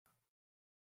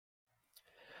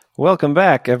Welcome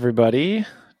back, everybody,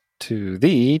 to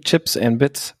the Chips and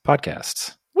Bits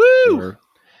podcast. Woo!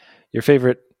 Your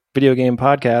favorite video game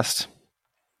podcast.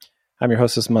 I'm your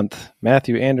host this month,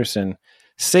 Matthew Anderson,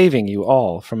 saving you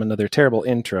all from another terrible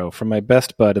intro from my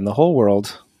best bud in the whole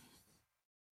world.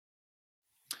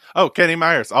 Oh, Kenny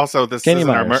Myers. Also, this isn't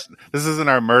our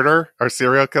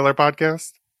serial killer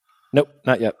podcast. Nope,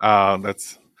 not yet.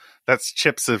 That's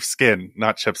Chips of Skin,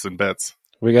 not Chips and Bits.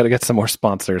 We got to get some more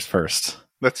sponsors first.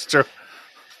 That's true.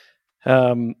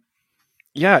 Fortunately,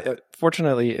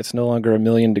 it's no longer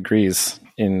 1,000,000 degrees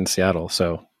in Seattle,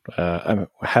 so I'm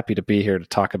happy to be here to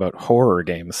talk about horror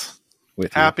games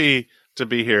with you. Happy to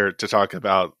be here to talk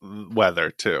about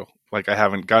weather, too. Like, I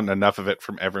haven't gotten enough of it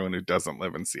from everyone who doesn't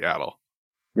live in Seattle.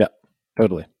 Yeah,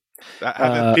 totally.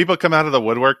 People come out of the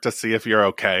woodwork to see if you're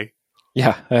okay.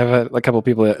 Yeah, I have a couple of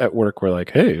people at work were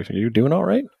like, hey, are you doing all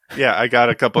right? Yeah, I got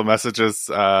a couple of messages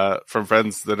from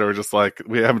friends that are just like,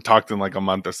 we haven't talked in like a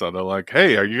month or so. They're like,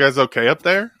 hey, are you guys okay up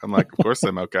there? I'm like, of course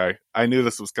I'm okay. I knew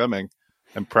this was coming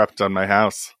and prepped on my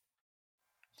house.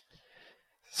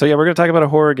 So yeah, we're going to talk about a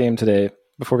horror game today.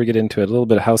 Before we get into it, a little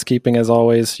bit of housekeeping as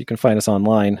always. You can find us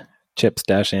online,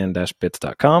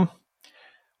 chips-and-bits.com.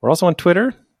 We're also on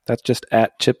Twitter. That's just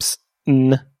at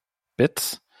chipsnbits.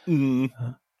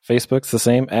 Facebook's the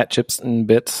same, at Chips and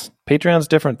Bits. Patreon's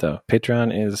different, though.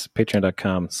 Patreon is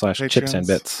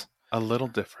patreon.com/chipsandbits. A little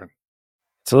different.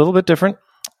 It's a little bit different.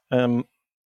 We're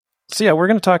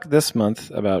going to talk this month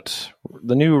about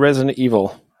the new Resident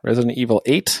Evil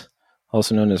 8,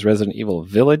 also known as Resident Evil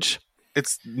Village.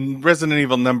 It's Resident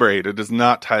Evil number 8. It is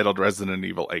not titled Resident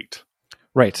Evil 8.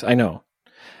 Right, I know.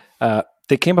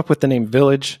 They came up with the name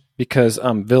Village because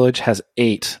Village has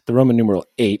 8, the Roman numeral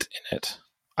 8 in it.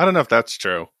 I don't know if that's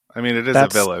true. I mean, it is a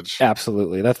village.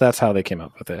 Absolutely. That's how they came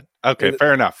up with it. Okay,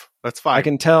 fair enough. That's fine. I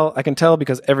can tell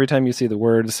because every time you see the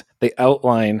words, they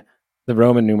outline the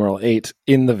Roman numeral 8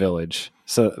 in the village.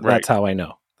 So that's how I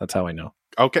know.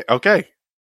 Okay.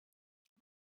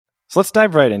 So let's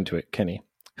dive right into it, Kenny.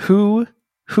 Who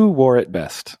wore it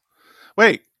best?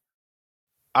 Wait.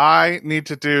 I need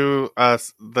to do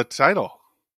the title.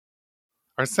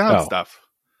 Our sound stuff.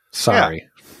 Sorry.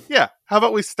 Yeah. How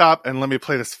about we stop and let me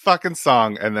play this fucking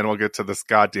song and then we'll get to this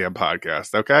goddamn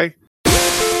podcast, okay?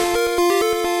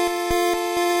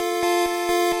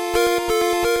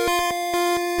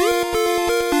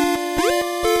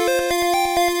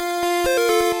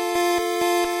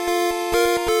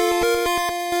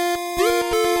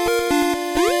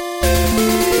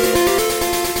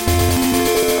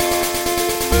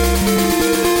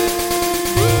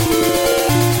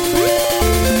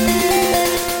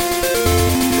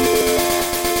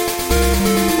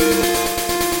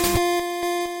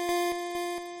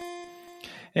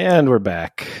 And we're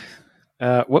back.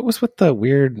 What was with the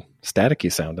weird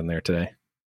staticky sound in there today?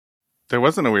 There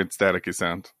wasn't a weird staticky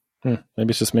sound. Maybe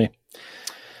it's just me.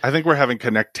 I think we're having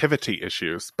connectivity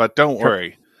issues, but don't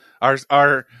worry. Our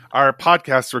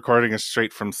podcast recording is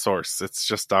straight from source. It's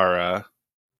just our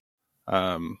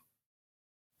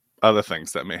other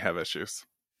things that may have issues.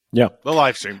 Yeah. The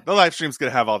live stream's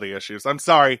going to have all the issues. I'm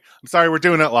sorry we're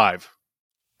doing it live.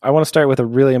 I want to start with a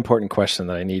really important question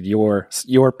that I need your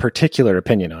particular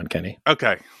opinion on, Kenny.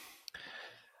 Okay.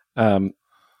 What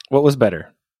was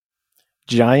better?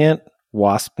 Giant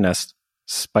wasp nest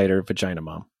spider vagina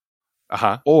mom.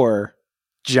 Or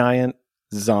giant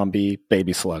zombie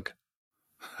baby slug.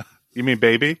 You mean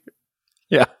baby?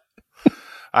 Yeah.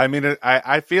 I mean,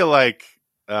 I feel like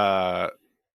I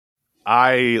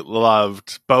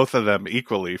loved both of them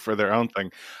equally for their own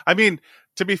thing. I mean,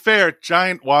 to be fair,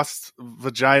 giant wasp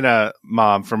vagina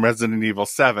mom from Resident Evil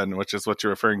 7, which is what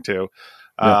you're referring to,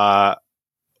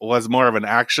 was more of an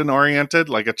action-oriented,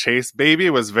 like a chase. Baby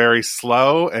was very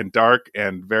slow and dark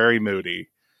and very moody.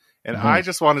 And I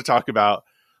just want to talk about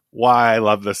why I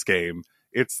love this game.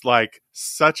 It's like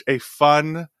such a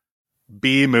fun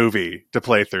B movie to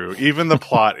play through. Even the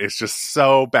plot is just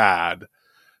so bad,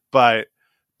 but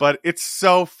it's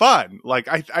so fun. Like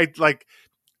I like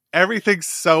everything's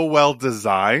so well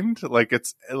designed. Like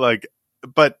it's like,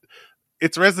 but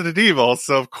it's Resident Evil,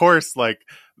 so of course, like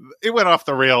it went off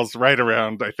the rails right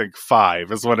around I think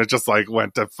 5 is when it just like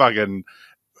went to fucking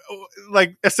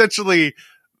like essentially.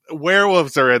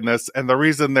 Werewolves are in this, and the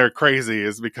reason they're crazy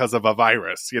is because of a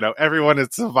virus. You know, everyone,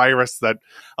 it's a virus that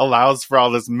allows for all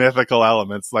this mythical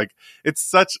elements. Like it's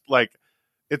such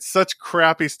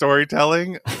crappy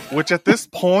storytelling, which at this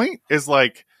point is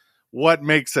like what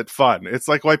makes it fun. It's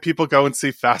like why people go and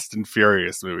see Fast and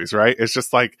Furious movies, right? It's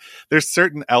just like there's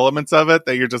certain elements of it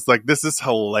that you're just like, this is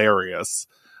hilarious.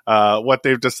 What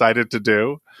they've decided to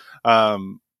do,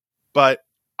 but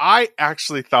I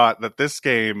actually thought that this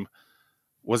game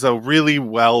was a really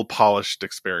well polished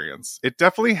experience. It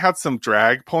definitely had some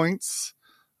drag points.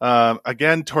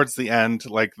 Again, towards the end,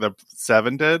 like the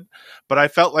 7 did, but I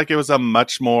felt like it was a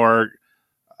much more.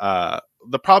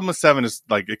 The problem with 7 is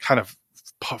like it kind of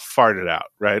farted out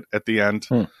right at the end.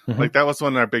 Mm-hmm. Like that was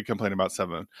one of our big complaint about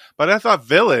 7. But I thought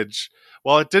Village,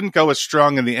 while it didn't go as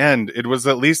strong in the end, it was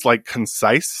at least like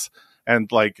concise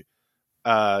and like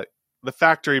the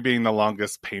factory being the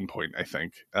longest pain point, I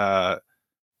think. And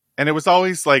it was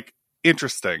always like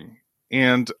interesting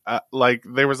and like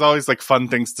there was always like fun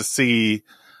things to see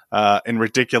and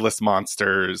ridiculous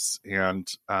monsters, and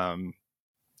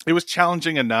it was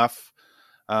challenging enough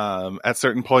at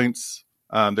certain points.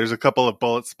 There's a couple of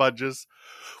bullet sponges.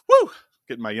 Woo!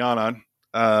 Getting my yawn on.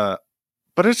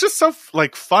 But it's just so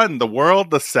like fun. The world,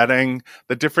 the setting,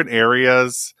 the different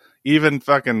areas, even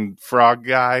fucking frog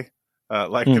guy,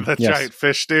 the giant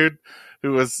fish dude,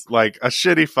 who was like a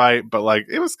shitty fight, but like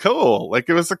it was cool. Like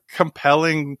it was a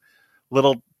compelling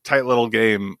tight little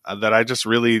game that I just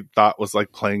really thought was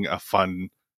like playing a fun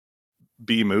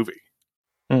B movie.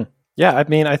 Yeah, I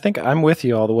mean, I think I'm with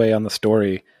you all the way on the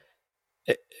story,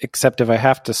 except if I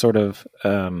have to sort of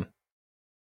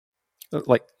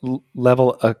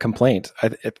level a complaint.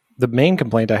 The main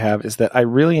complaint I have is that I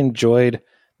really enjoyed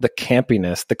the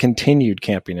campiness, the continued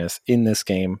campiness in this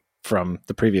game from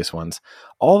the previous ones,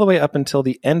 all the way up until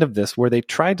the end of this, where they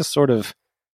tried to sort of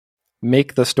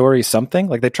make the story something.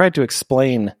 Like they tried to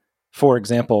explain, for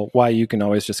example, why you can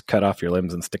always just cut off your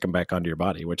limbs and stick them back onto your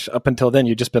body, which up until then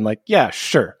you'd just been like, yeah,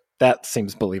 sure, that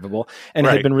seems believable. And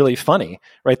It had been really funny,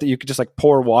 right? That you could just like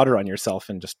pour water on yourself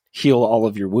and just heal all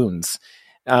of your wounds.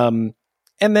 And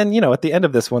then, at the end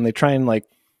of this one, they try and like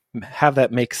have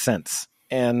that make sense.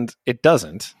 And it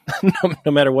doesn't,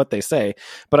 no matter what they say.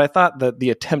 But I thought that the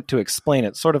attempt to explain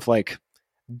it sort of like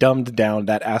dumbed down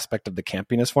that aspect of the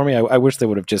campiness for me. I wish they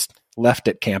would have just left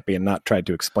it campy and not tried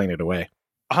to explain it away.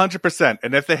 100%.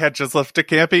 And if they had just left it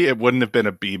campy, it wouldn't have been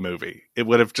a B movie. It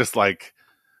would have just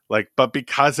but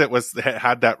because it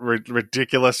had that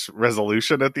ridiculous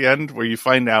resolution at the end where you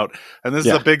find out, and this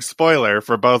is a big spoiler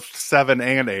for both 7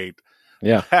 and 8,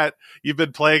 that you've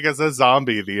been playing as a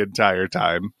zombie the entire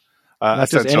time. Not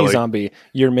just any zombie.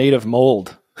 You're made of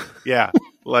mold. Yeah,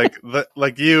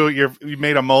 you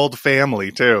made a mold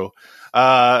family too,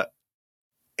 and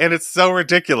it's so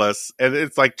ridiculous. And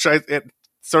it's like it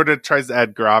sort of tries to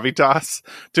add gravitas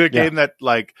to a game that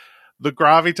like the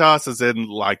gravitas is in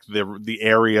like the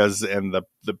areas and the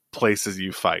places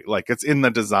you fight. Like it's in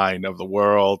the design of the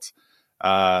world.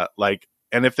 And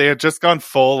if they had just gone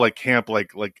full like camp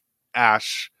like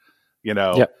Ash, in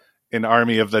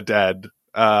Army of the Dead.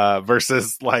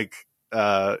 Versus like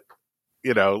the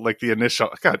initial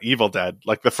Evil Dead,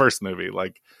 like the first movie.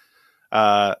 Like,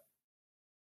 I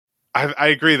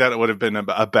agree that it would have been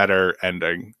a better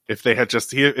ending if they had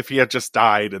if he had just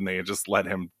died and they had just let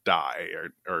him die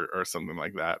or something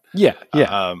like that. Yeah.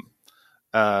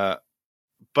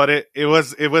 But it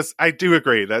was I do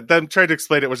agree that them trying to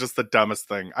explain it was just the dumbest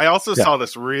thing. I also saw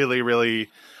this really, really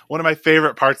one of my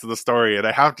favorite parts of the story, and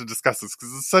I have to discuss this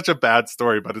because it's such a bad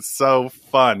story, but it's so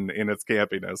fun in its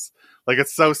campiness. Like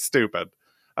it's so stupid.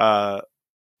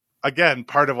 Again,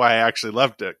 part of why I actually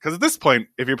loved it, because at this point,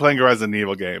 if you're playing a Resident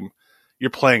Evil game, you're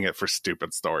playing it for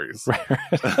stupid stories.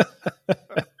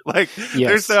 Like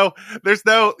there's no,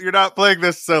 you're not playing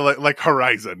this like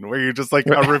Horizon, where you're just like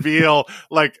a reveal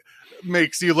like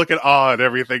makes you look at awe at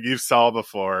everything you saw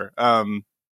before.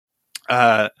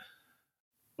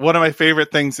 One of my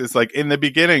favorite things is like in the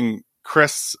beginning,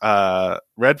 Chris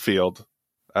Redfield,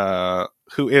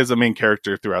 who is a main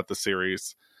character throughout the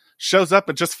series, shows up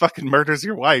and just fucking murders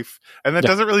your wife, and then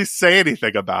doesn't really say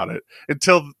anything about it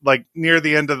until like near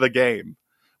the end of the game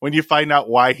when you find out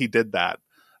why he did that.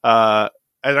 And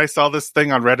I saw this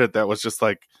thing on Reddit that was just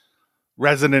like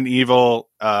Resident Evil,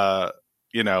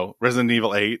 Resident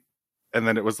Evil 8. And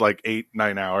then it was like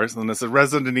 8-9 hours. And then it said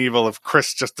Resident Evil if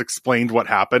Chris just explained what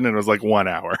happened, and it was like 1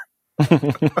 hour.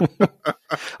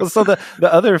 So the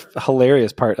other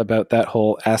hilarious part about that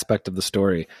whole aspect of the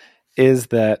story is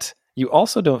that you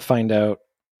also don't find out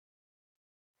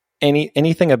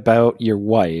anything about your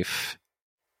wife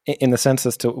in the sense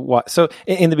as to what. So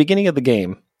in the beginning of the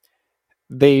game,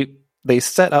 they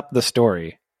set up the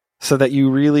story so that you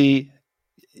really,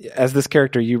 as this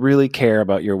character, you really care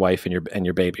about your wife and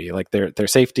your baby, like their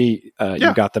safety.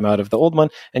 You got them out of the old one,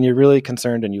 and you're really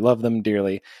concerned and you love them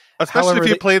dearly. Especially However, if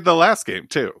you played the last game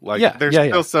too. Like there's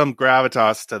still some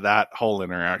gravitas to that whole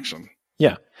interaction.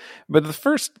 Yeah, but the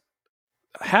first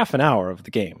half an hour of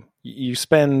the game, you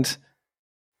spend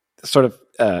sort of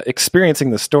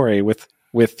experiencing the story with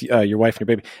with your wife and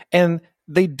your baby, and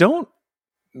they don't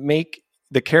make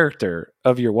the character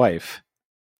of your wife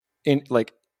in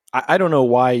like I don't know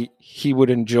why he would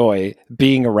enjoy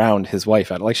being around his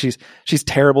wife. Like she's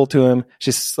terrible to him.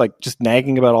 She's like just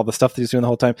nagging about all the stuff that he's doing the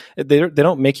whole time. They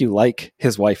don't make you like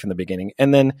his wife in the beginning,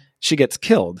 and then she gets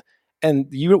killed, and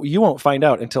you won't find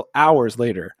out until hours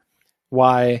later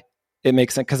why it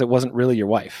makes sense, because it wasn't really your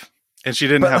wife, and she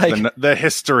didn't have the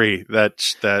history that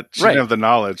she didn't have the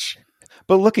knowledge.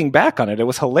 But looking back on it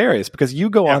was hilarious because you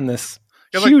go on this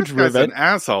huge revenge. An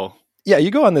asshole. Yeah,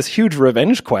 you go on this huge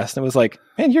revenge quest, and it was like,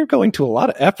 man, you're going to a lot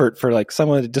of effort for like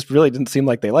someone that just really didn't seem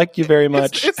like they liked you very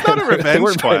much. It's not a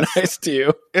revenge quest. Nice to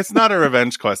you. It's not a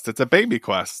revenge quest. It's a baby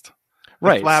quest.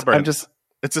 Right. Labyrinth.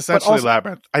 It's essentially also,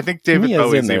 Labyrinth. I think David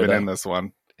Bowie's in this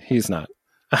one. He's not.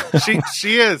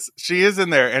 She is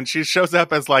in there, and she shows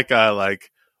up as like a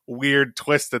weird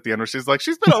twist at the end where she's like,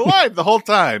 she's been alive the whole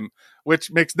time,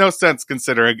 which makes no sense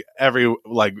considering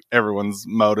everyone's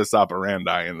modus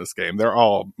operandi in this game. They're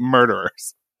all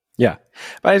murderers. Yeah.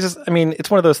 But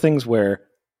it's one of those things where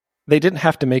they didn't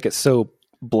have to make it so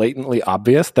blatantly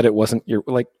obvious that it wasn't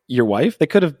your wife. They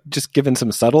could have just given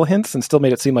some subtle hints and still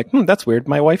made it seem like, that's weird.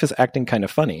 My wife is acting kind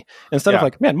of funny. Instead of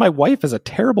like, man, my wife is a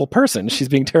terrible person. She's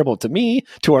being terrible to me,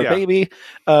 to our baby.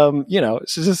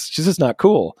 She's just not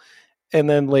cool. And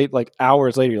then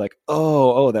hours later, you're like,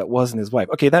 oh, that wasn't his wife.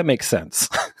 Okay, that makes sense.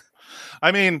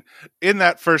 I mean, in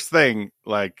that first thing,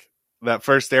 that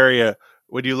first area,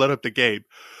 when you load up the game,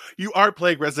 you are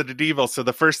playing Resident Evil, so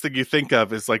the first thing you think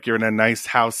of is you're in a nice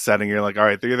house setting. You're like, all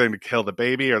right, they're either going to kill the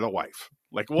baby or the wife.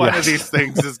 One of these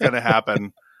things is going to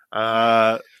happen.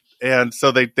 And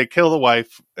so they kill the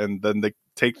wife, and then they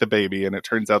take the baby, and it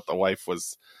turns out the wife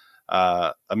was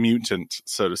a mutant,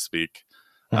 so to speak.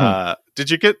 Mm-hmm. Did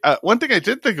you get one thing I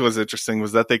did think was interesting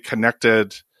was that they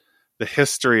connected the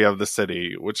history of the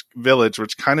city, which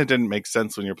kind of didn't make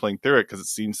sense when you're playing through it because it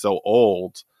seems so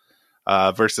old,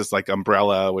 versus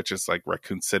Umbrella, which is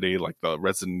Raccoon City, the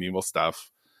Resident Evil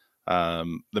stuff,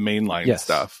 the mainline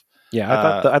stuff.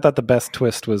 Yeah, I thought the best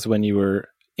twist was when you were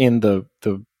in the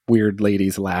weird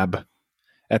lady's lab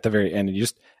at the very end, and you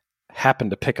just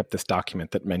happened to pick up this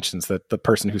document that mentions that the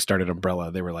person who started Umbrella,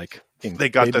 they were they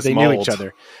knew each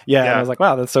other. Yeah, and I was like,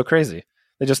 wow, that's so crazy.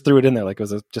 They just threw it in there it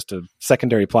was just a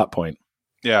secondary plot point.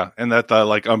 Yeah, and that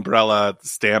the Umbrella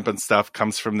stamp and stuff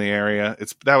comes from the area.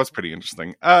 That was pretty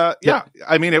interesting. Yeah,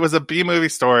 I mean, it was a B-movie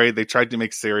story. They tried to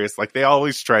make serious, they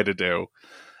always try to do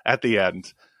at the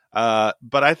end. But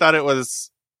I thought it was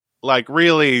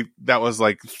really that was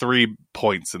 3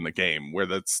 points in the game where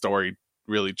the story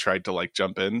really tried to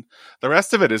jump in. The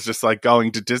rest of it is just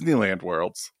going to Disneyland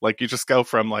worlds. You just go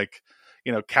from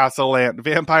Castle Land,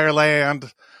 Vampire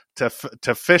Land to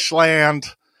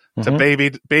Fishland to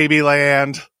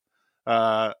Babyland,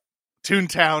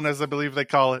 Toontown, as I believe they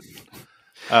call it.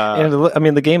 And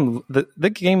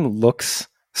the game looks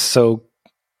so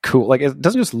cool. It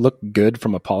doesn't just look good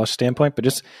from a polish standpoint, but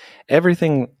just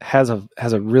everything has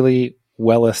a really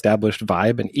well established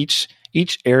vibe, and each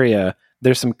area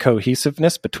there's some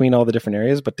cohesiveness between all the different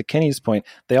areas. But to Kenny's point,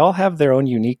 they all have their own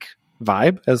unique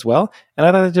vibe as well. And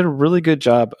I thought they did a really good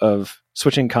job of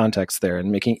switching context there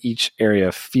and making each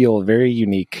area feel very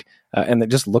unique. And it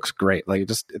just looks great.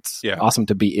 It's awesome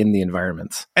to be in the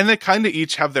environments. And they kind of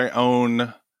each have their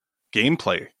own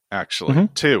gameplay, actually,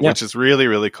 too, which is really,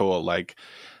 really cool.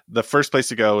 The first place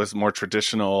to go is more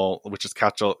traditional, which is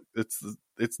Castle.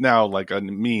 It's now a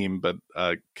meme, but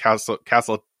Castle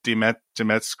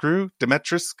Dimitrescu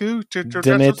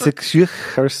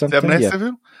or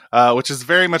something, which is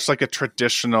very much a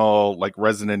traditional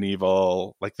Resident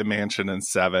Evil, the mansion in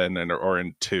 7 or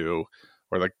in 2,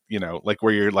 or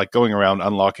where you're going around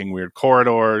unlocking weird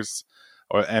corridors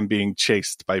and being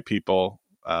chased by people,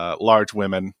 large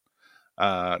women.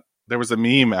 There was a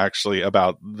meme actually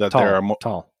about that there are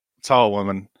tall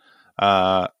women.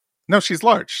 No, she's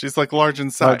large. She's large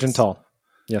in size, large and tall.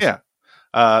 Yes. Yeah.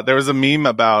 There was a meme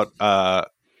about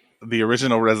the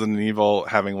original Resident Evil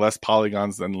having less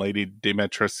polygons than Lady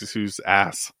Dimitrescu's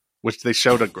ass, which they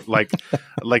showed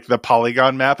the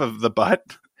polygon map of the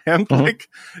butt, and it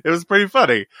was pretty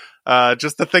funny.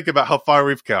 Just to think about how far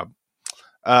we've come.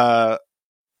 Matt,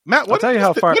 I'll tell you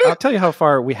how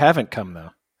far we haven't come,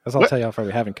 though. I'll tell you how far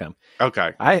we haven't come.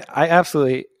 Okay. I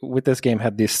absolutely, with this game,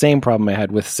 had the same problem I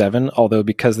had with 7, although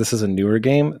because this is a newer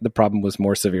game, the problem was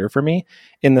more severe for me,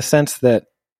 in the sense that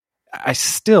I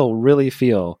still really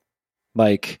feel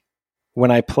like when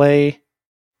I play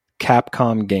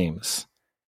Capcom games,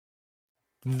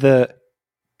 the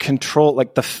control,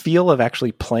 the feel of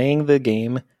actually playing the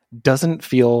game doesn't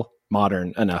feel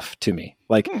modern enough to me.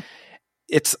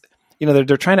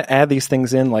 they're trying to add these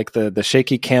things in, like the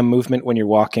shaky cam movement when you're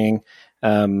walking,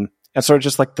 and sort of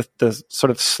just like the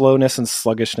sort of slowness and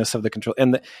sluggishness of the control,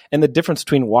 and the difference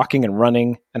between walking and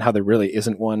running, and how there really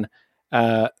isn't one.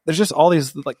 There's just all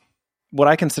these, like, what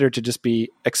I consider to just be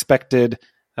expected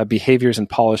behaviors and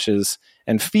polishes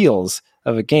and feels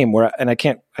of a game and I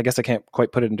guess I can't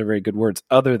quite put it into very good words,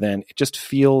 other than it just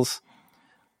feels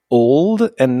old,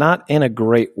 and not in a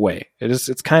great way.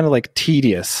 It's kind of like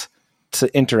tedious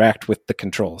to interact with the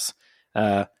controls.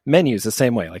 Menus the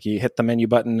same way. Like, you hit the menu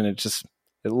button and it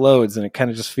loads, and it kind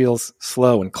of just feels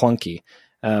slow and clunky.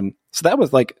 So that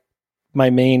was like my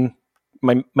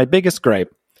biggest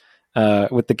gripe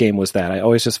with the game, was that I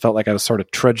always just felt like I was sort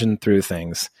of trudging through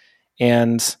things.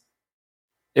 And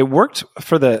it worked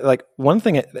for one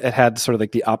thing it had sort of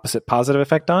like the opposite positive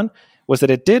effect on was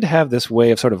that it did have this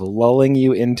way of sort of lulling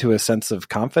you into a sense of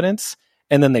confidence,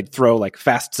 and then they'd throw like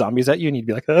fast zombies at you, and you'd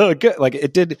be like, oh, good. Like,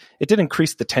 it did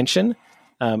increase the tension.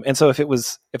 And so if that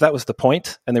was the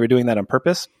point, and they were doing that on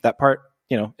purpose, that part,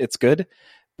 it's good.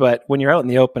 But when you're out in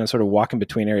the open and sort of walking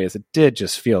between areas, it did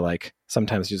just feel like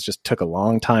sometimes it just took a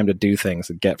long time to do things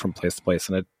and get from place to place,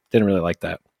 and I didn't really like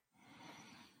that.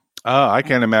 I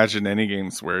can't imagine any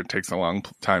games where it takes a long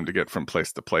time to get from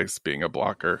place to place being a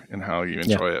blocker, and how you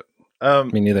enjoy it.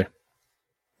 Me neither.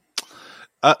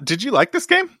 Did you like this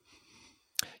game?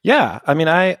 Yeah, I mean,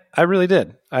 I really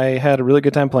did. I had a really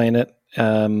good time playing it.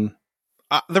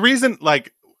 The reason,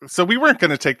 so we weren't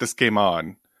going to take this game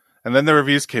on, and then the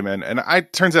reviews came in, and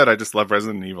turns out I just love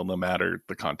Resident Evil no matter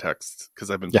the context,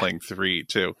 because I've been playing 3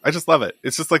 too. I just love it.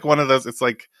 It's just like one of those, it's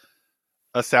like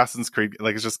Assassin's Creed,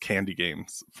 like, it's just candy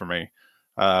games for me,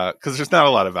 because there's not a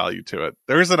lot of value to it.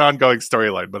 There is an ongoing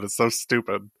storyline, but it's so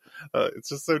stupid. It's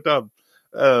just so dumb.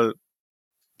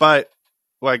 But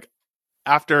like,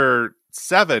 after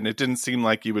 7, it didn't seem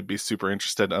like you would be super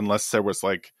interested unless there was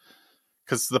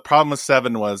because the problem with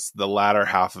 7 was the latter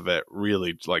half of it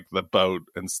really, like, the boat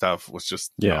and stuff was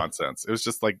just nonsense. It was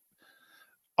just like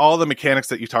all the mechanics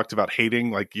that you talked about hating,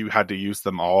 like, you had to use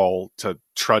them all to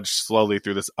trudge slowly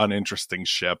through this uninteresting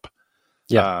ship.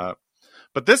 Yeah.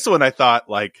 But this one, I thought,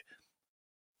 like,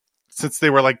 since they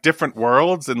were like different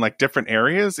worlds and like different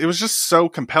areas, it was just so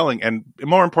compelling. And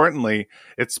more importantly,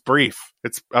 it's brief.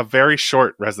 It's a very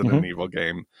short Resident Evil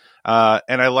game.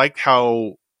 And I liked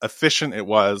how efficient it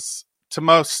was to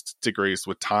most degrees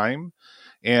with time,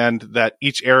 and that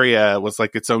each area was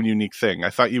like its own unique thing. I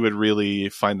thought you would really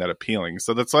find that appealing.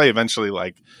 So that's why eventually,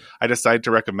 like, I decided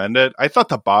to recommend it. I thought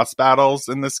the boss battles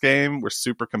in this game were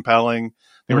super compelling.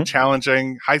 They were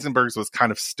challenging. Heisenberg's was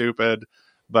kind of stupid,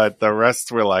 but the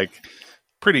rest were like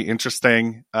pretty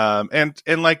interesting. And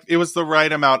like, it was the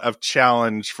right amount of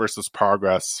challenge versus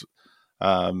progress.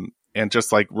 And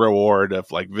just like reward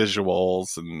of like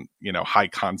visuals and, high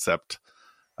concept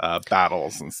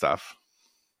battles and stuff.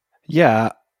 Yeah,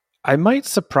 I might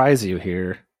surprise you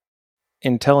here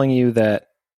in telling you that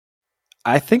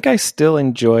I think I still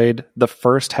enjoyed the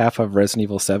first half of Resident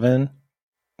Evil 7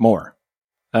 more.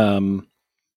 And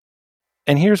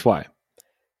here's why.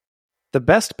 The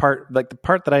best part, like the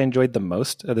part that I enjoyed the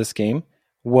most of this game,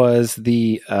 was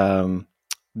the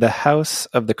house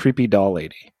of the creepy doll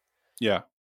lady. Yeah.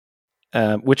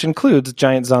 Which includes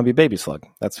giant zombie baby slug.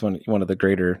 That's one of the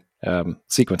greater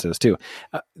sequences too.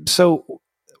 So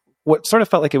what sort of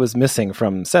felt like it was missing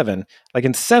from 7, like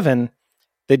in 7,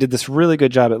 they did this really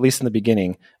good job, at least in the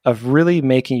beginning, of really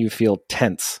making you feel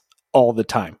tense all the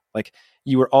time. Like,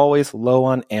 you were always low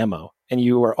on ammo, and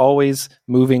you were always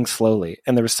moving slowly,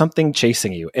 and there was something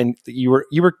chasing you, and you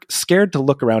were scared to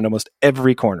look around almost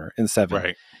every corner in 7.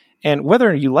 Right. And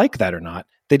whether you like that or not,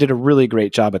 they did a really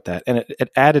great job at that, and it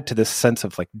added to this sense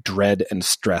of like dread and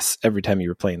stress every time you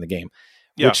were playing the game.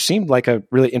 Yeah. Which seemed like a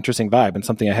really interesting vibe and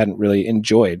something I hadn't really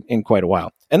enjoyed in quite a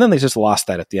while. And then they just lost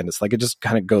that at the end. It's like it just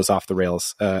kind of goes off the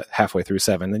rails halfway through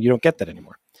 7, and you don't get that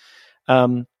anymore.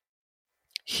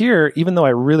 Here, even though I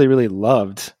really, really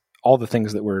loved all the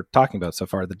things that we're talking about so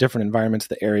far, the different environments,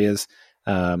 the areas,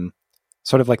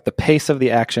 sort of like the pace of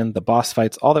the action, the boss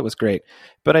fights, all that was great.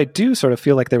 But I do sort of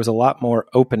feel like there was a lot more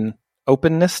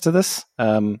openness to this.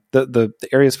 The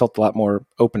areas felt a lot more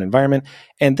open environment,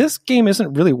 and this game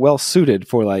isn't really well suited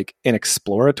for like an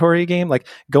exploratory game, like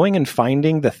going and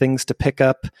finding the things to pick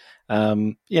up.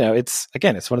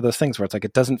 It's one of those things where it's like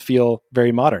it doesn't feel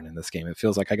very modern in this game. It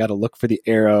feels like I got to look for the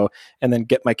arrow and then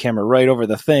get my camera right over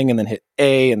the thing and then hit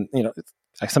A, and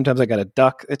sometimes I got to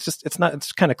duck. It's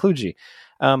kind of kludgy.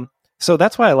 So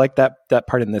that's why I like that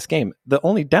part in this game. The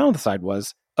only downside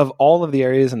was, of all of the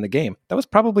areas in the game, that was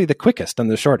probably the quickest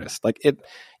and the shortest. Like,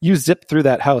 you zipped through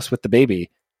that house with the baby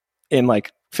in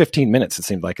like 15 minutes, it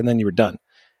seemed like, and then you were done.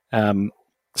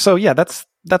 So yeah, that's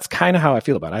kind of how I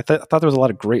feel about it. I thought there was a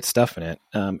lot of great stuff in it,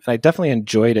 and I definitely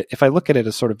enjoyed it. If I look at it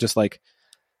as sort of just like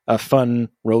a fun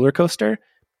roller coaster,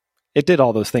 it did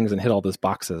all those things and hit all those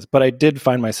boxes. But I did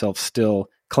find myself still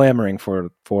clamoring for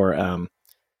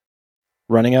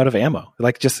running out of ammo,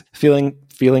 like just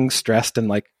feeling stressed and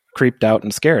like creeped out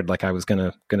and scared, like I was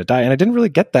gonna die. And I didn't really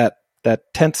get that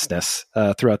tenseness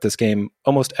throughout this game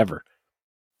almost ever.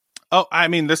 Oh, I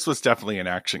mean, this was definitely an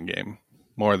action game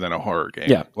more than a horror game.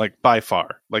 Yeah, like by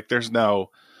far. Like there's no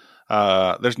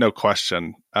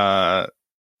question.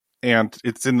 And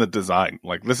it's in the design.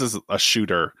 Like this is a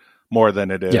shooter more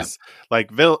than it is like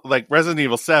Resident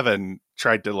Evil 7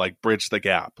 tried to like bridge the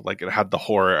gap. Like it had the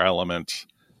horror element,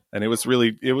 and it was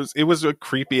a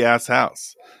creepy ass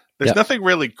house. There's nothing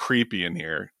really creepy in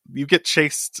here. You get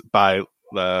chased by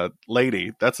the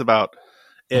lady. That's about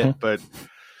it. But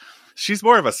she's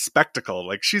more of a spectacle.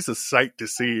 Like she's a sight to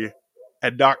see,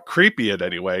 and not creepy in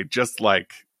any way. Just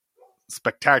like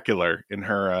spectacular in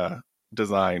her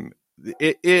design.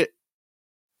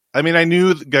 I mean, I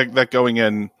knew that going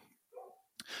in,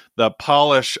 the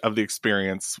polish of the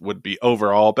experience would be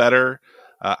overall better.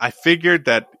 I figured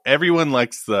that everyone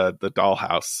likes the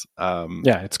dollhouse.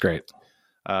 Yeah, it's great.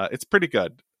 It's pretty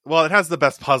good. Well, it has the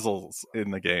best puzzles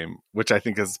in the game, which I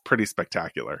think is pretty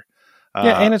spectacular.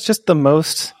 Yeah, and it's just the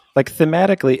most, like,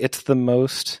 thematically, it's the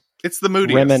moodiest.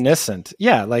 Reminiscent.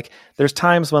 Yeah, like there's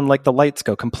times when like the lights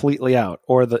go completely out,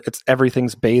 or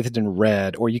everything's bathed in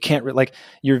red, or you can't like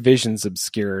your vision's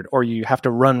obscured, or you have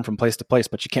to run from place to place,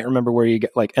 but you can't remember where you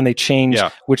get, like, and they change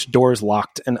which doors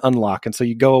locked and unlock, and so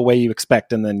you go away you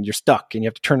expect, and then you're stuck and you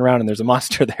have to turn around and there's a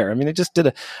monster there. I mean, it just did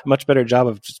a much better job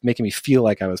of just making me feel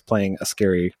like I was playing a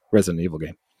scary Resident Evil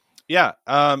game. Yeah.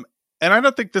 And I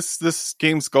don't think this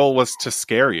game's goal was to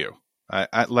scare you.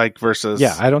 I like versus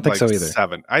I don't think like so either.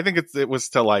 7. I think it was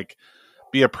to like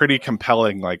be a pretty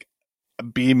compelling like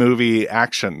B movie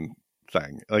action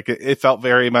thing. Like it felt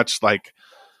very much like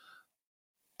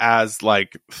as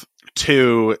like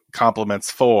 2 complements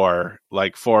 4.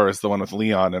 Like 4 is the one with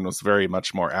Leon and was very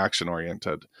much more action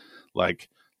oriented. Like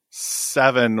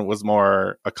 7 was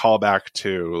more a callback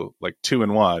to like 2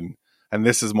 and 1, and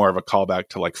this is more of a callback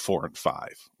to like 4 and 5.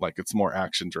 Like it's more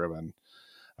action driven,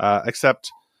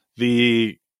 except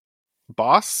the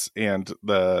boss and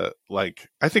the like.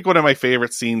 I think one of my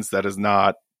favorite scenes that is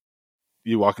not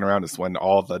you walking around is when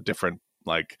all the different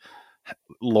like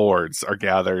lords are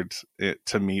gathered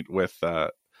to meet with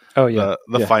the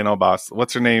final boss.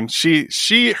 What's her name?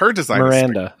 Her design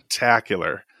Miranda. is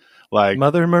spectacular. Like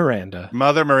Mother Miranda,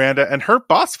 and her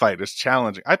boss fight is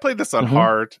challenging. I played this on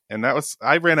hard, and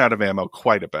I ran out of ammo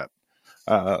quite a bit.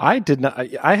 I did not.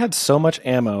 I had so much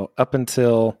ammo up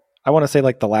until, I want to say,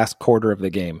 like the last quarter of the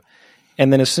game,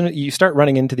 and then as soon as you start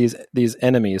running into these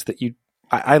enemies that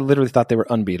I literally thought they were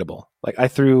unbeatable. Like I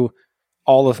threw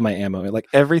all of my ammo, like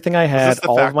everything I had. Is this the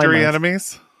all factory of my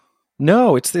enemies?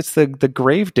 No, it's the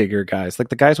Gravedigger guys, like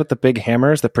the guys with the big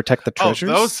hammers that protect the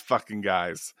treasures. Oh, those fucking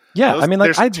guys. Yeah, I mean,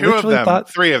 like I literally thought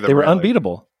 3 of them they were really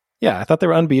unbeatable. Yeah, I thought they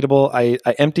were unbeatable. I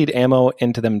emptied ammo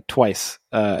into them twice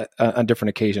on different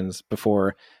occasions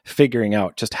before figuring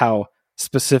out just how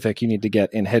specific you need to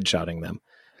get in headshotting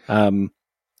them.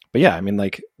 But yeah, I mean,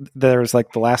 like there's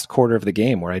like the last quarter of the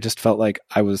game where I just felt like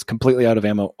I was completely out of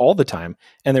ammo all the time,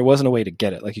 and there wasn't a way to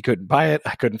get it. Like you couldn't buy it.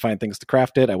 I couldn't find things to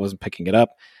craft it. I wasn't picking it up.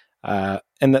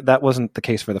 And that wasn't the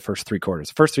case for the first 3 quarters.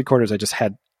 The first 3 quarters, I just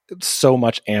had so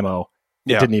much ammo,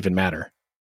 it didn't even matter.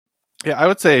 Yeah, I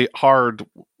would say hard,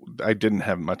 I didn't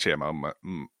have much ammo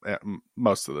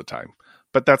most of the time.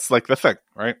 But that's like the thing,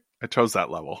 right? I chose that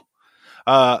level.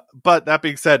 But that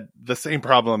being said, the same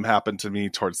problem happened to me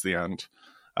towards the end,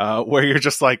 where you're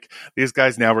just like, these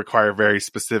guys now require very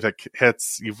specific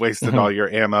hits. You've wasted all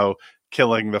your ammo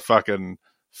killing the fucking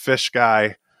fish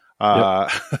guy.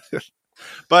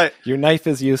 But your knife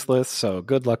is useless, so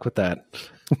good luck with that.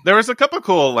 There was a couple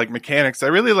cool like mechanics. I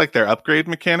really like their upgrade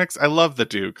mechanics. I love the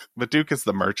Duke. The Duke is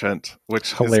the merchant,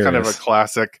 which is kind of a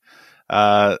classic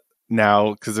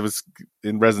now, because it was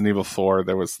in Resident Evil 4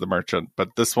 there was the merchant,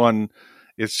 but this one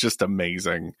is just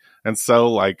amazing and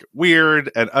so like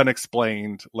weird and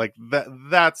unexplained. Like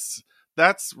that's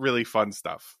really fun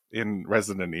stuff in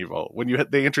Resident Evil when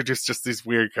they introduce just these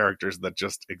weird characters that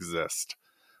just exist.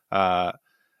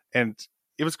 And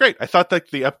it was great. I thought that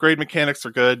the upgrade mechanics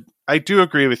are good. I do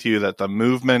agree with you that the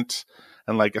movement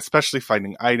and like especially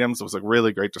finding items was a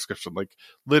really great description. Like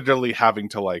literally having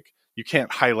to like, you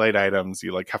can't highlight items.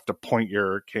 You like have to point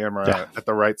your camera at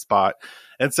the right spot.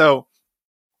 And so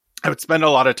I would spend a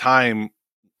lot of time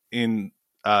in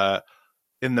the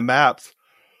maps.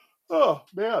 Oh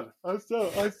man, I'm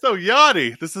so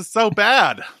yachty. This is so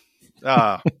bad.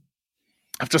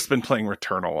 I've just been playing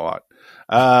Returnal a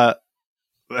lot.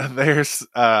 There's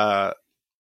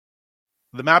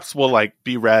the maps will like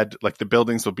be red, like the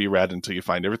buildings will be red until you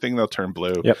find everything. They'll turn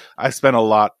blue. Yep. I spent a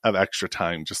lot of extra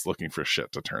time just looking for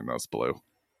shit to turn those blue.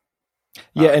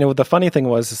 Yeah, and the funny thing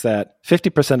is that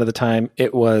 50% of the time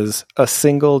it was a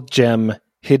single gem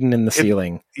hidden in the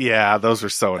ceiling. Yeah, those are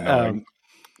so annoying.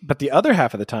 But the other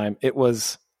half of the time, it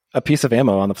was a piece of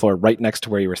ammo on the floor right next to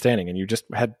where you were standing, and you just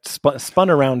had spun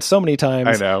around so many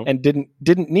times and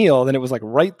didn't kneel. Then it was like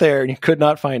right there, and you could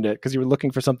not find it because you were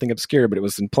looking for something obscure, but it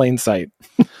was in plain sight.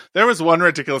 There was one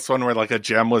ridiculous one where like a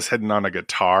gem was hidden on a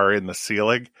guitar in the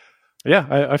ceiling. Yeah,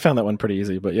 I found that one pretty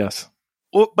easy, but yes.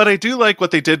 Well, but I do like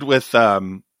what they did with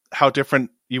how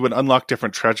different you would unlock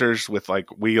different treasures with like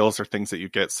wheels or things that you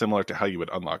get, similar to how you would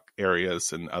unlock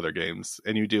areas in other games,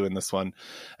 and you do in this one.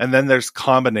 And then there's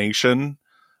combination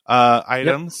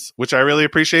items, which I really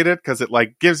appreciated because it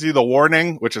like gives you the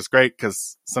warning, which is great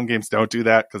because some games don't do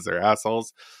that because they're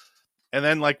assholes. And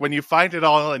then like when you find it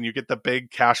all and you get the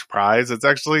big cash prize, it's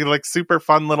actually like super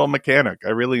fun little mechanic.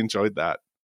 I really enjoyed that.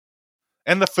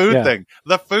 And the food thing.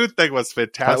 The food thing was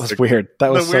fantastic. That was weird.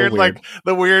 That was weird. Like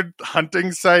the weird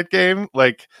hunting site game.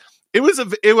 Like it was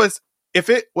if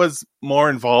it was more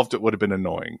involved, it would have been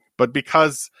annoying. But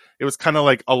because it was kind of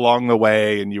like along the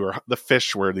way and the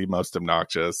fish were the most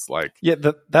obnoxious. Like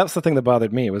that's the thing that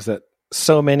bothered me was that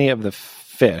so many of the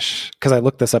fish, because I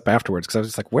looked this up afterwards because I was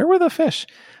just like, where were the fish?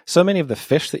 So many of the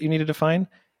fish that you needed to find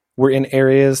were in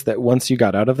areas that once you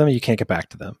got out of them, you can't get back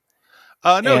to them.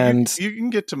 No, and you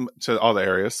can get to all the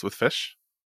areas with fish.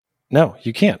 No,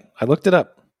 you can't. I looked it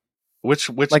up. Which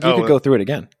you could go through it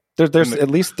again. There's at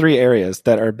least 3 areas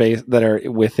that are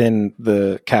within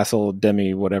the castle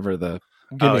demi whatever the.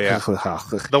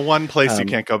 The one place you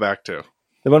can't go back to.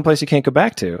 The one place you can't go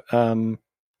back to.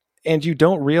 And you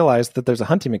don't realize that there's a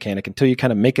hunting mechanic until you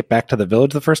kind of make it back to the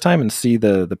village the first time and see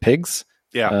the pigs.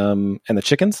 Yeah. And the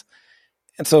chickens.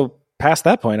 And so past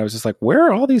that point, I was just like, where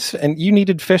are all these? And you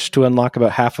needed fish to unlock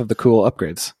about half of the cool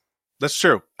upgrades. That's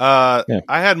true. I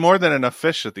had more than enough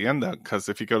fish at the end, though, because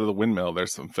if you go to the windmill,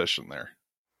 there's some fish in there.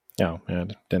 Oh, yeah, I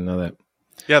didn't know that.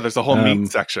 Yeah, there's a whole meat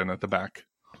section at the back.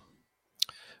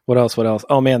 What else?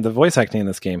 Oh, man, the voice acting in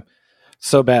this game,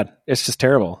 so bad. It's just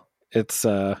terrible. It's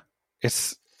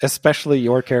especially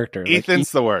your character.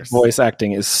 Ethan's the worst. Voice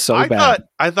acting is so bad.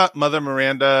 I thought Mother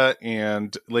Miranda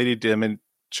and Lady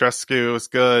Dimitrescu was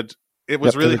good. It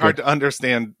was really hard to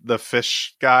understand the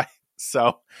fish guy,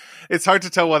 so it's hard to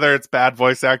tell whether it's bad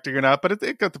voice acting or not, but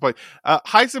it got the point.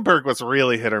 Heisenberg was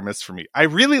really hit or miss for me. I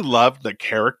really loved the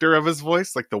character of his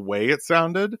voice, like the way it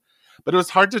sounded, but it was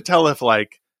hard to tell if,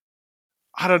 like,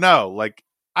 I don't know, like,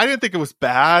 I didn't think it was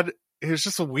bad. It was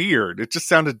just weird. It just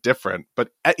sounded different.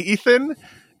 But Ethan,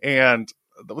 and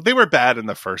they were bad in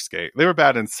the first game. They were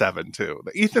bad in 7, too.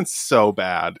 Ethan's so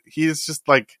bad. He's just,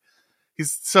 like,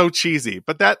 he's so cheesy,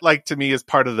 but that, like, to me is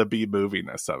part of the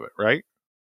B-moviness of it, right?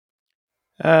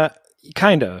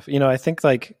 Kind of. I think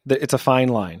like it's a fine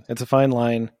line. It's a fine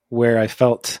line where I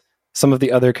felt some of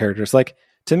the other characters, like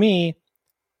to me,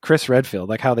 Chris Redfield,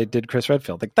 like how they did Chris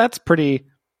Redfield, like that's pretty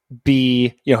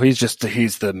B.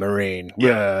 He's the Marine.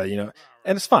 Yeah.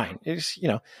 And it's fine. It's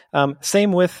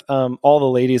same with all the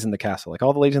ladies in the castle. Like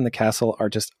all the ladies in the castle are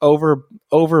just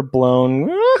overblown,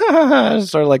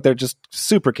 sort of like they're just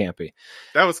super campy.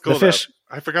 That was cool.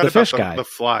 I forgot about fish guy. The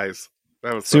flies.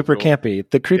 That was super cool. Campy.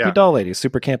 The creepy doll lady,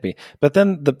 super campy. But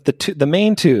then the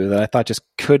main two that I thought just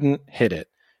couldn't hit it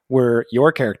were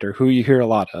your character, who you hear a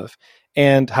lot of,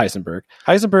 and Heisenberg.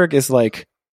 Heisenberg is like,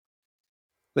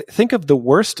 think of the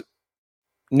worst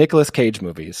Nicolas Cage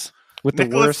movies.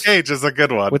 Nicolas Cage is a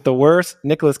good one. With the worst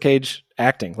Nicolas Cage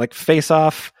acting, like Face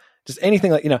Off, just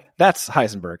anything like, that's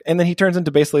Heisenberg. And then he turns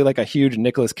into basically like a huge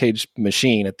Nicolas Cage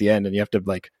machine at the end, and you have to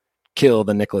like kill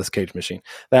the Nicolas Cage machine.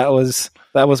 That was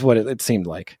what it seemed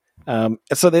like.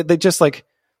 So they just like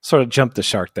sort of jumped the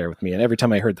shark there with me. And every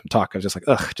time I heard them talk, I was just like,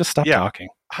 ugh, just stop talking.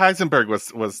 Heisenberg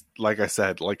was like I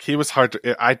said, like he was hard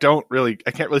to, I can't really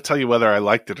tell you whether I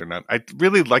liked it or not. I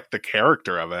really liked the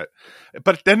character of it,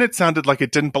 but then it sounded like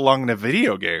it didn't belong in a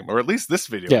video game, or at least this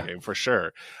video game for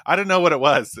sure. I don't know what it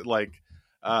was. Like,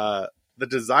 the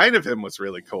design of him was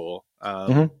really cool.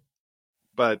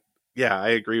 But yeah, I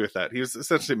agree with that. He was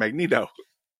essentially Magneto.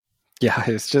 Yeah,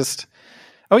 it's just...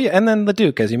 Oh, yeah, and then the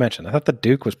Duke, as you mentioned. I thought the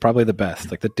Duke was probably the best.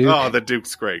 Like the Duke... Oh, the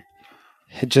Duke's great.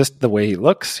 Just the way he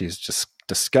looks, he's just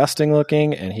disgusting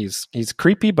looking, and he's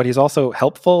creepy, but he's also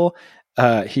helpful.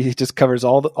 He just covers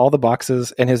all the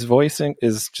boxes, and his voice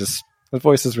is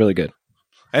really good.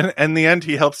 And in the end,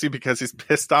 he helps you because he's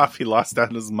pissed off. He lost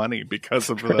out his money because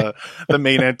of the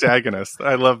main antagonist.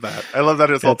 I love that. I love that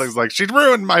his whole thing's like, she's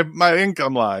ruined my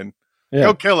income line. Yeah,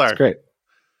 go kill her. It's great.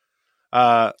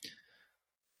 Yeah.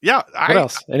 What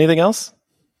else? Anything else?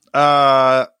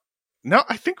 No,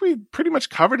 I think we pretty much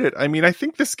covered it. I mean, I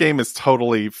think this game is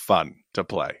totally fun to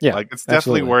play. Yeah, like it's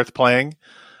definitely worth playing.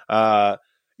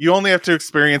 You only have to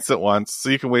experience it once, so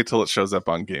you can wait till it shows up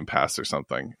on Game Pass or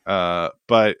something.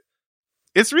 But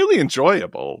it's really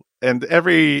enjoyable, and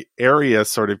every area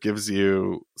sort of gives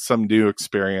you some new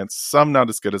experience. Some not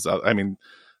as good as other. I mean,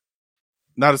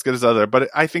 not as good as other, but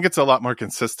I think it's a lot more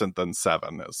consistent than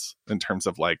 7 is in terms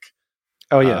of like.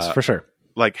 Oh yes, for sure.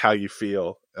 Like how you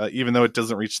feel, even though it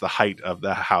doesn't reach the height of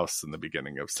the house in the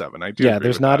beginning of 7. I do. Yeah,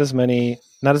 there's not as many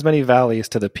valleys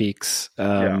to the peaks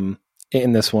in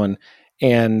this one,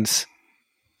 and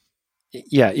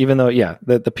yeah, even though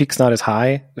the peak's not as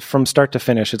high from start to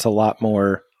finish, it's a lot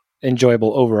more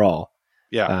enjoyable overall.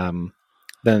 Yeah.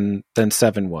 Than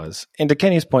 7 was. And to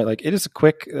Kenny's point, like it is a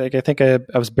quick. Like I think I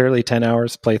was barely 10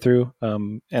 hours playthrough,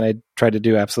 and I tried to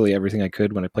do absolutely everything I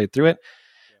could when I played through it.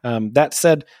 That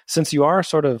said, since you are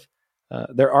sort of,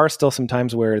 there are still some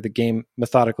times where the game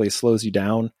methodically slows you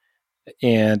down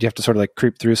and you have to sort of like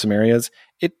creep through some areas.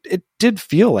 It did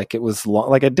feel like it was long.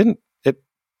 Like it didn't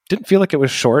feel like it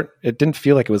was short. It didn't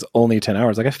feel like it was only 10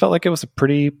 hours. Like I felt like it was a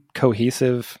pretty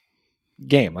cohesive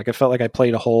game. Like I felt like I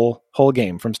played a whole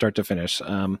game from start to finish.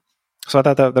 So I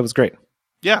thought that was great.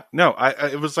 Yeah, no,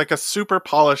 it was like a super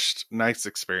polished, nice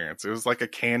experience. It was like a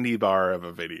candy bar of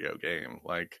a video game.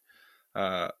 Like,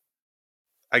 I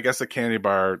guess a candy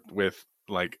bar with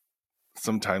like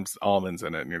sometimes almonds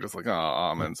in it, and you're just like, oh,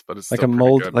 almonds, but it's like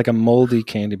still like a moldy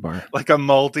candy bar, like a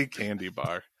moldy candy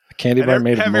bar. A candy bar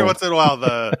made of mold. Every once in a while,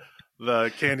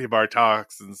 the candy bar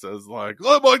talks and says like,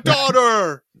 "Oh, my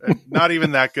daughter," and not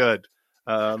even that good.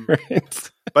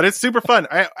 Right. But it's super fun.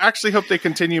 I actually hope they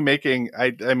continue making.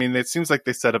 I mean, it seems like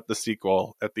they set up the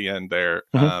sequel at the end there,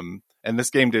 and this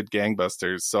game did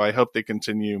gangbusters. So I hope they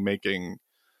continue making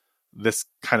this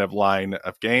kind of line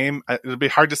of game. It'll be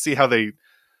hard to see how they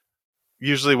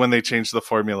usually when they change the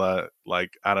formula,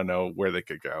 like I don't know where they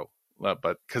could go, but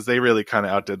because they really kind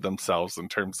of outdid themselves in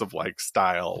terms of like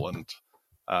style and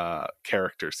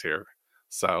characters here.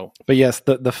 So, but yes,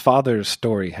 the father's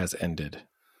story has ended.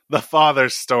 The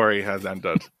father's story has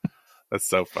ended. That's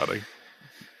so funny.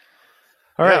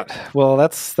 All right. Well,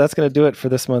 that's going to do it for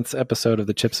this month's episode of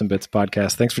the Chips and Bits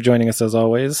podcast. Thanks for joining us as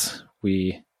always.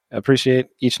 We appreciate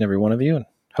each and every one of you and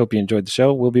hope you enjoyed the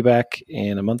show. We'll be back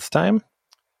in a month's time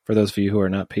for those of you who are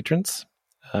not patrons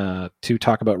to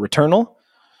talk about Returnal.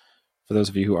 For those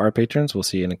of you who are patrons, we'll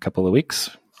see you in a couple of weeks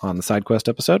on the Side Quest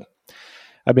episode.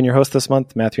 I've been your host this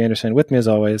month, Matthew Anderson. With me as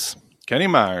always, Kenny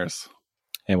Myers.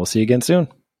 And we'll see you again soon.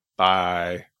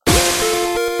 Bye.